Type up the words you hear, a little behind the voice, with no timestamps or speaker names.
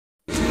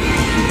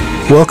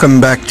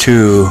Welcome back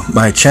to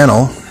my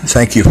channel.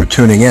 Thank you for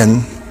tuning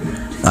in.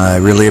 I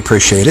really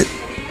appreciate it.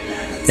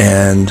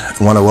 And I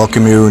want to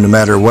welcome you no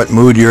matter what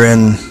mood you're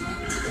in,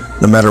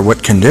 no matter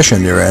what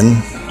condition you're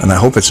in. And I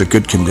hope it's a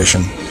good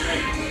condition.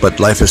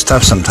 But life is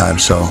tough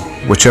sometimes, so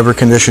whichever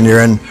condition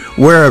you're in,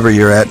 wherever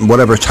you're at,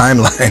 whatever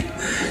timeline,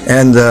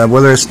 and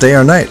whether it's day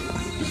or night,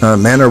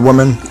 man or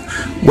woman,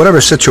 whatever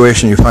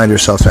situation you find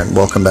yourself in,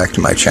 welcome back to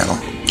my channel.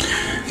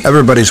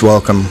 Everybody's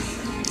welcome,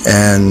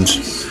 and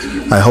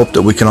I hope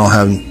that we can all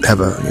have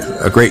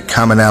a great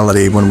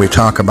commonality when we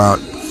talk about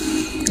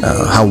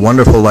how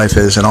wonderful life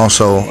is, and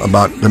also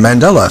about the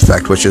Mandela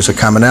effect, which is a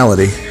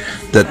commonality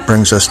that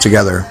brings us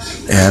together.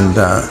 And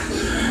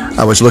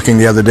I was looking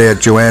the other day at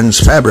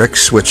Joann's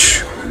fabrics,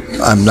 which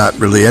I'm not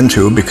really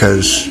into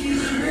because,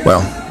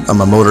 well,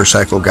 I'm a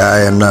motorcycle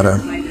guy. I'm not a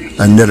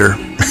knitter.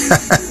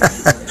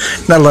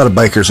 Not a lot of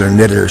bikers are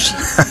knitters.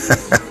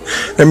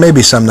 There may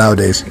be some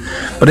nowadays.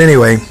 But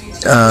anyway,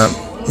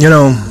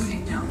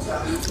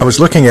 I was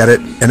looking at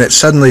it, and it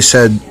suddenly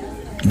said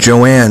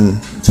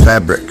Joann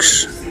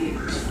Fabrics.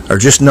 Or it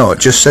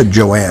just said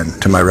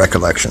Joann, to my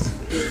recollection.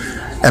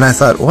 And I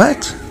thought,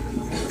 what?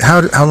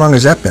 How long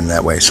has that been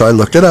that way? So I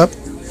looked it up,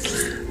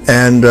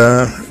 and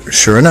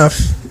sure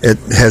enough, it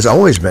has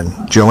always been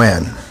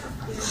Joann.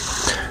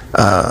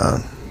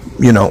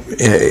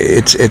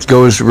 It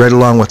goes right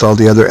along with all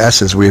the other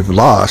S's we've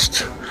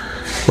lost.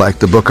 Like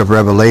the book of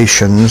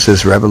Revelations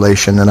is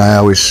Revelation, and I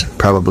always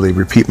probably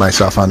repeat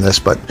myself on this,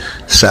 but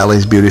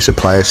Sally's Beauty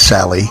Supply is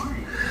Sally.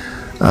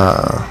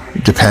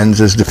 Depends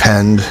is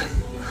Depend.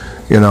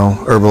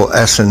 Herbal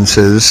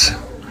Essences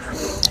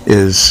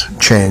is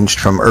changed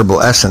from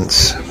Herbal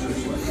Essence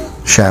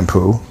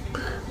shampoo.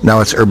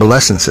 Now it's Herbal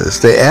Essences.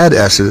 They add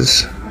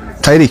S's.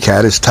 Tidy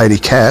Cat is Tidy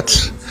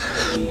Cats.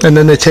 And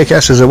then they take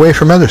S's away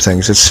from other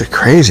things. It's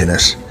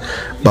craziness.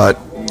 But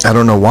I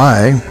don't know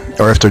why,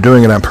 or if they're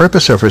doing it on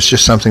purpose, or if it's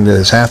just something that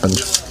has happened.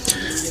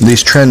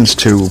 These trends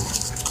to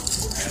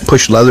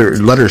push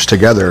letters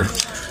together,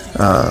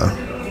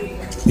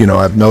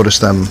 I've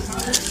noticed them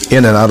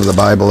in and out of the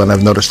Bible, and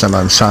I've noticed them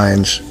on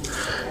signs.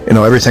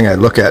 Everything I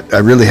look at, I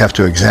really have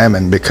to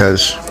examine,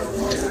 because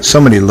so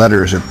many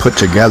letters are put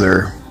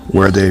together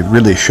where they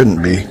really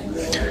shouldn't be,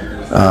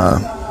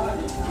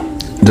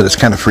 that it's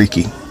kind of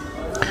freaky.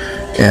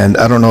 And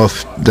I don't know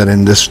if that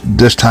in this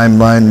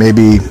timeline,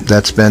 maybe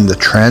that's been the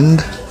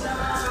trend.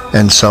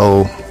 And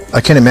so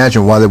I can't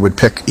imagine why they would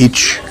pick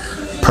each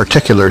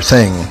particular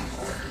thing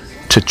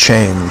to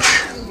change.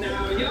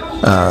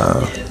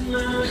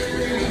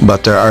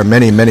 But there are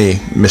many, many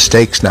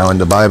mistakes now in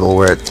the Bible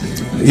where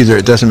either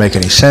it doesn't make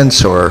any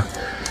sense, or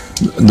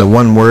the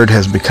one word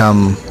has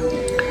become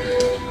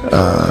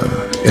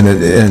an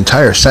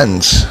entire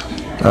sentence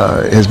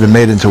has been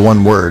made into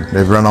one word.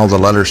 They've run all the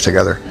letters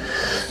together.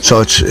 So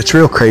it's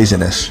real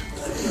craziness.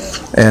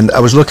 And I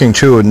was looking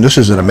too, and this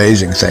is an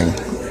amazing thing.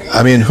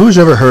 I mean, who's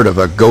ever heard of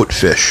a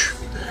goatfish?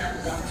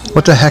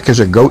 What the heck is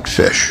a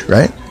goatfish,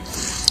 right?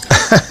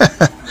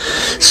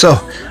 So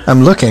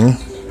I'm looking,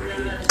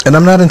 and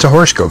I'm not into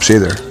horoscopes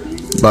either,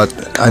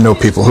 but I know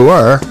people who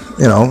are,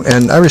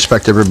 and I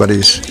respect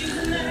everybody's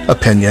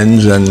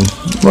opinions and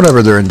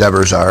whatever their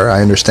endeavors are.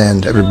 I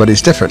understand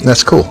everybody's different, and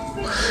that's cool.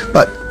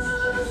 But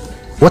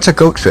what's a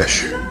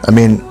goatfish? I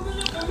mean,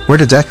 where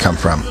did that come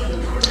from?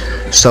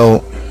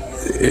 So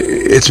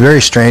it's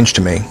very strange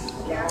to me.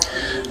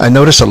 I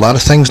notice a lot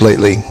of things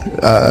lately.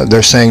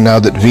 They're saying now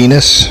that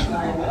Venus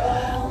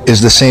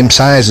is the same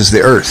size as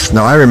the Earth.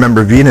 Now, I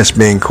remember Venus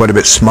being quite a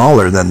bit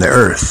smaller than the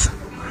Earth.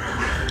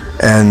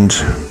 And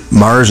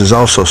Mars is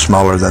also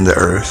smaller than the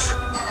Earth.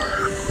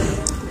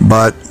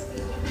 But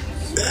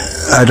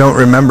I don't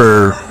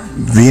remember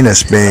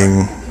Venus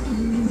being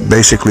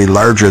basically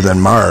larger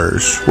than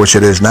Mars, which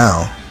it is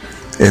now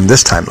in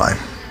this timeline.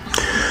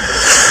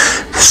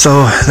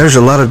 So there's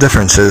a lot of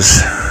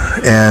differences.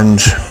 And,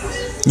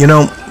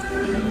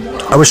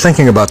 I was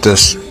thinking about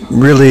this.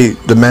 Really,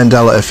 the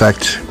Mandela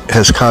effect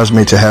has caused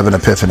me to have an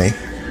epiphany.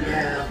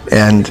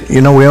 And,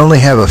 we only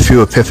have a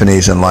few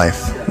epiphanies in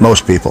life,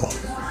 most people.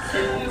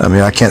 I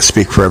mean, I can't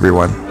speak for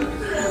everyone.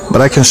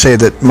 But I can say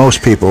that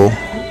most people,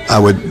 I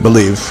would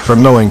believe,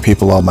 from knowing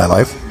people all my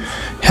life,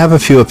 have a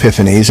few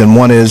epiphanies. And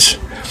one is,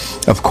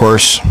 of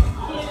course,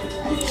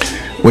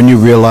 when you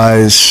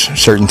realize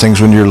certain things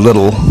when you're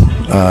little.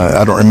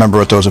 I don't remember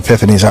what those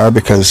epiphanies are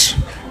because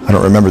I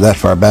don't remember that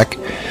far back.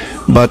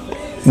 But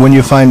when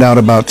you find out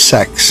about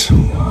sex,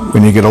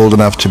 when you get old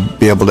enough to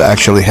be able to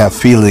actually have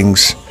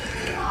feelings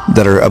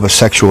that are of a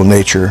sexual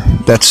nature,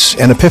 that's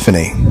an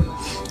epiphany.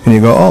 And you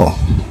go, oh,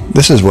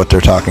 this is what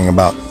they're talking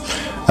about.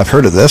 I've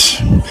heard of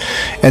this.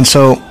 And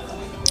so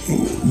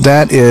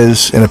that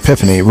is an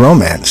epiphany.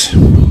 Romance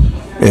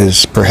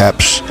is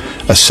perhaps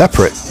a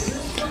separate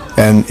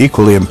and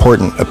equally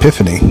important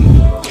epiphany.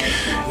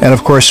 And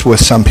of course,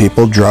 with some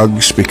people,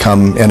 drugs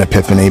become an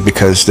epiphany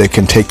because they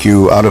can take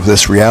you out of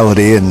this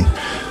reality and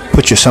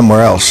put you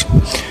somewhere else.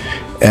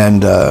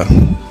 And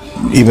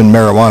even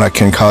marijuana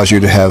can cause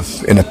you to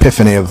have an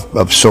epiphany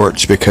of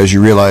sorts, because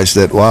you realize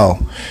that, wow,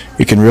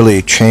 you can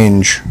really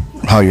change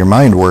how your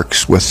mind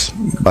works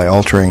by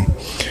altering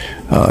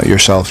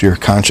yourself, your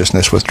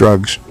consciousness with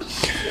drugs.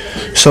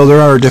 So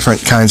there are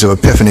different kinds of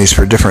epiphanies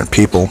for different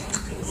people.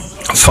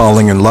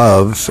 Falling in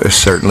love is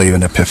certainly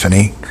an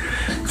epiphany.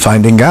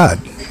 Finding God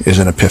is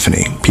an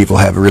epiphany. People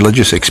have a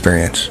religious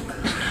experience.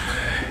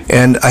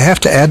 And I have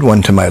to add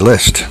one to my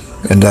list,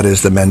 and that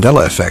is the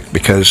Mandela effect,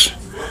 because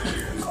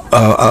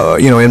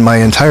in my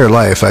entire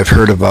life I've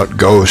heard about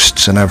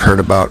ghosts and I've heard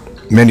about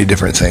many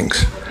different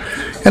things.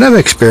 And I've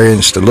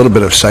experienced a little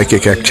bit of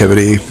psychic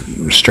activity,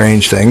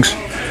 strange things,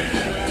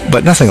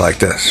 but nothing like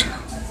this.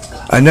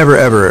 I never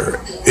ever,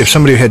 if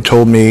somebody had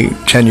told me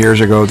 10 years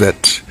ago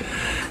that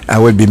I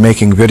would be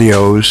making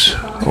videos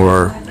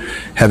or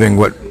having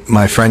what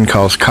my friend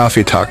calls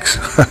coffee talks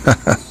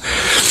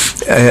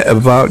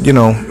about,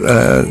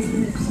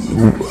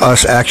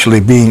 us actually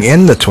being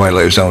in the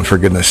twilight zone, for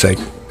goodness sake,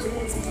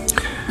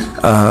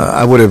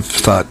 I would have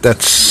thought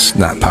that's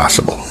not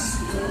possible.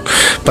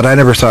 But I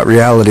never thought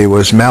reality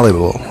was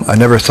malleable. I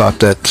never thought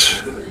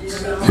that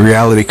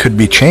reality could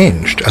be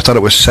changed. I thought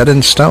it was set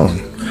in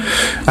stone.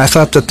 I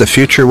thought that the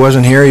future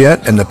wasn't here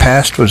yet and the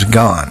past was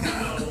gone.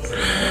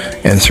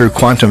 And through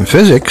quantum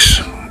physics,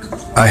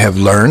 I have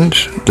learned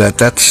that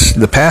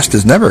the past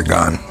is never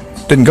gone.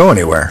 Didn't go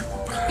anywhere.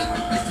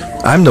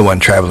 I'm the one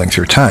traveling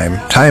through time.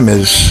 Time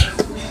is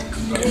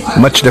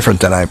much different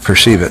than I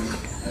perceive it.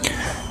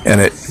 And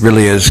it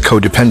really is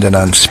codependent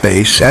on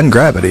space and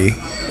gravity,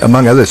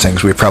 among other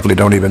things we probably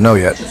don't even know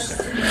yet.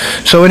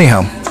 So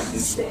anyhow,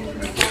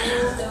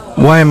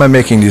 why am I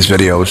making these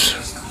videos?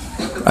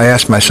 I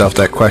ask myself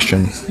that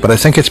question, but I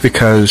think it's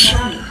because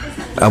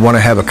I want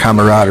to have a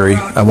camaraderie.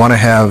 I want to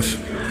have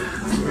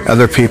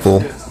other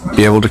people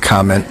be able to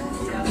comment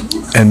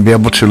and be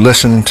able to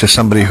listen to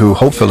somebody who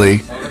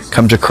hopefully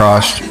comes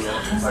across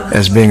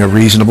as being a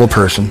reasonable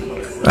person.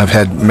 I've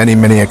had many,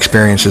 many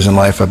experiences in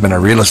life. I've been a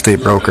real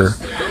estate broker.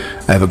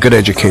 I have a good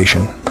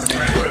education.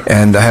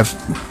 And I have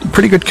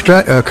pretty good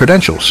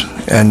credentials.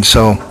 And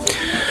so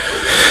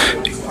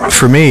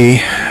for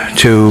me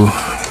to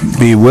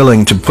be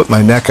willing to put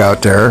my neck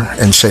out there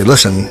and say,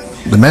 listen,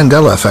 the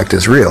Mandela effect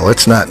is real.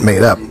 It's not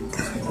made up.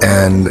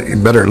 And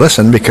you better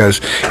listen, because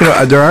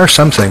there are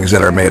some things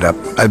that are made up.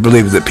 I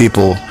believe that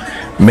people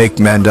make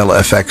Mandela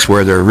effects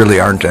where there really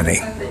aren't any,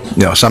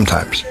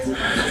 sometimes.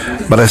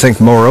 But I think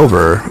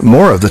moreover,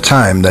 more of the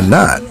time than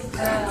not,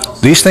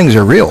 these things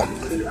are real.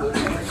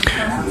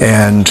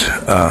 And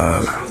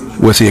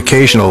with the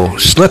occasional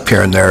slip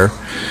here and there,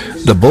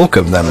 the bulk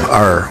of them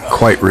are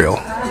quite real.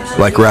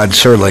 Like Rod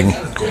Serling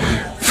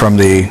from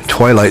the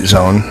Twilight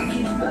Zone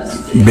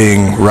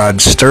being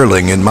Rod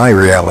Sterling in my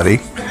reality,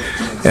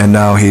 and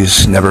now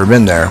he's never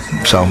been there.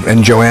 So,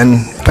 and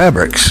Joanne's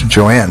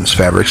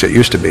Fabrics, it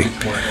used to be,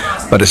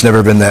 but it's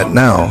never been that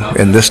now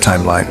in this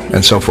timeline,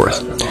 and so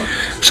forth.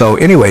 So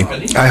anyway,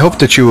 I hope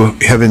that you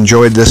have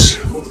enjoyed this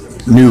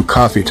new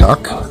coffee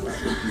talk.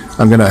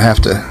 I'm going to have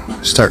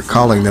to start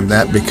calling them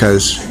that,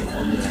 because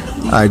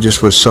I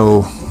just was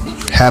so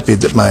happy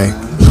that my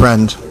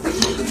friend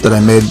that I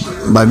made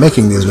by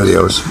making these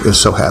videos is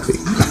so happy.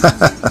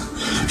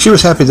 She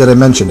was happy that I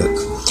mentioned it.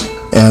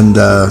 And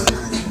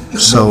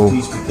so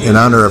in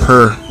honor of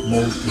her,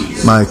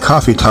 my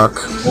coffee talk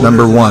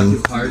number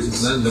 1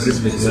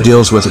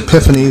 deals with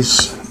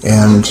epiphanies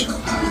and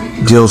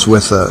deals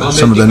with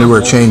some of the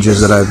newer changes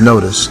that I've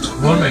noticed.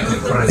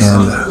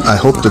 And I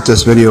hope that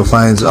this video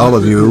finds all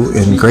of you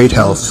in great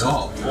health.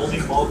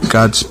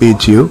 Godspeed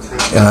to you.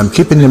 And I'm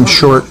keeping them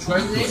short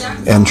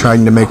and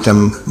trying to make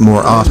them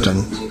more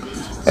often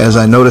as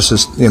I notice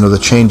the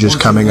changes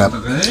coming up.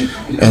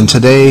 And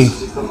today,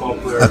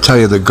 I tell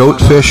you, the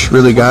goatfish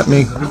really got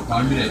me,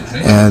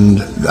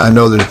 and I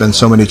know there's been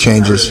so many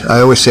changes. I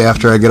always say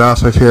after I get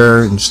off of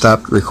here and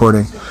stop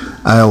recording,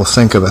 I will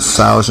think of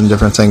 1,000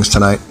 different things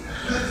tonight.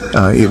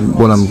 Even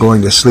when I'm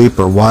going to sleep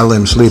or while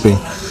I'm sleeping,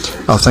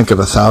 I'll think of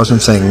 1,000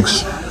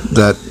 things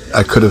that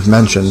I could have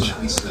mentioned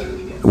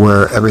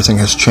where everything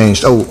has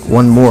changed. Oh,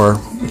 one more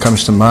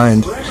comes to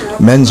mind.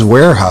 Men's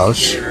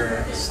Warehouse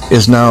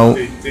is now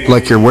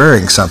like you're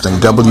wearing something.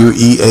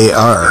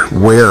 W-E-A-R,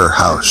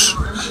 warehouse.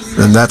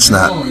 And that's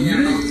not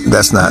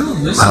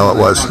how it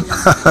was.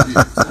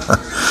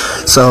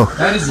 So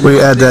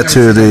we add that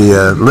to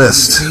the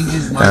list,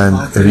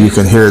 and you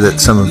can hear that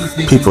some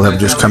people have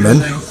just come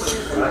in,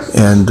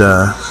 and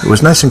it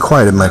was nice and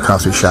quiet in my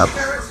coffee shop.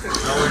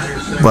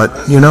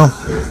 But you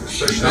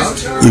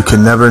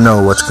can never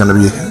know what's going to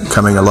be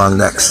coming along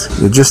next.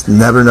 You just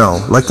never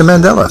know, like the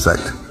Mandela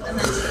effect.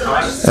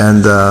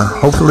 And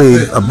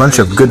hopefully a bunch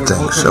of good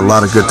things, a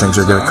lot of good things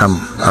are going to come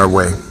our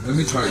way.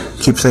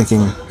 Keep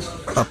thinking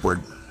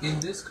upward.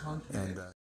 And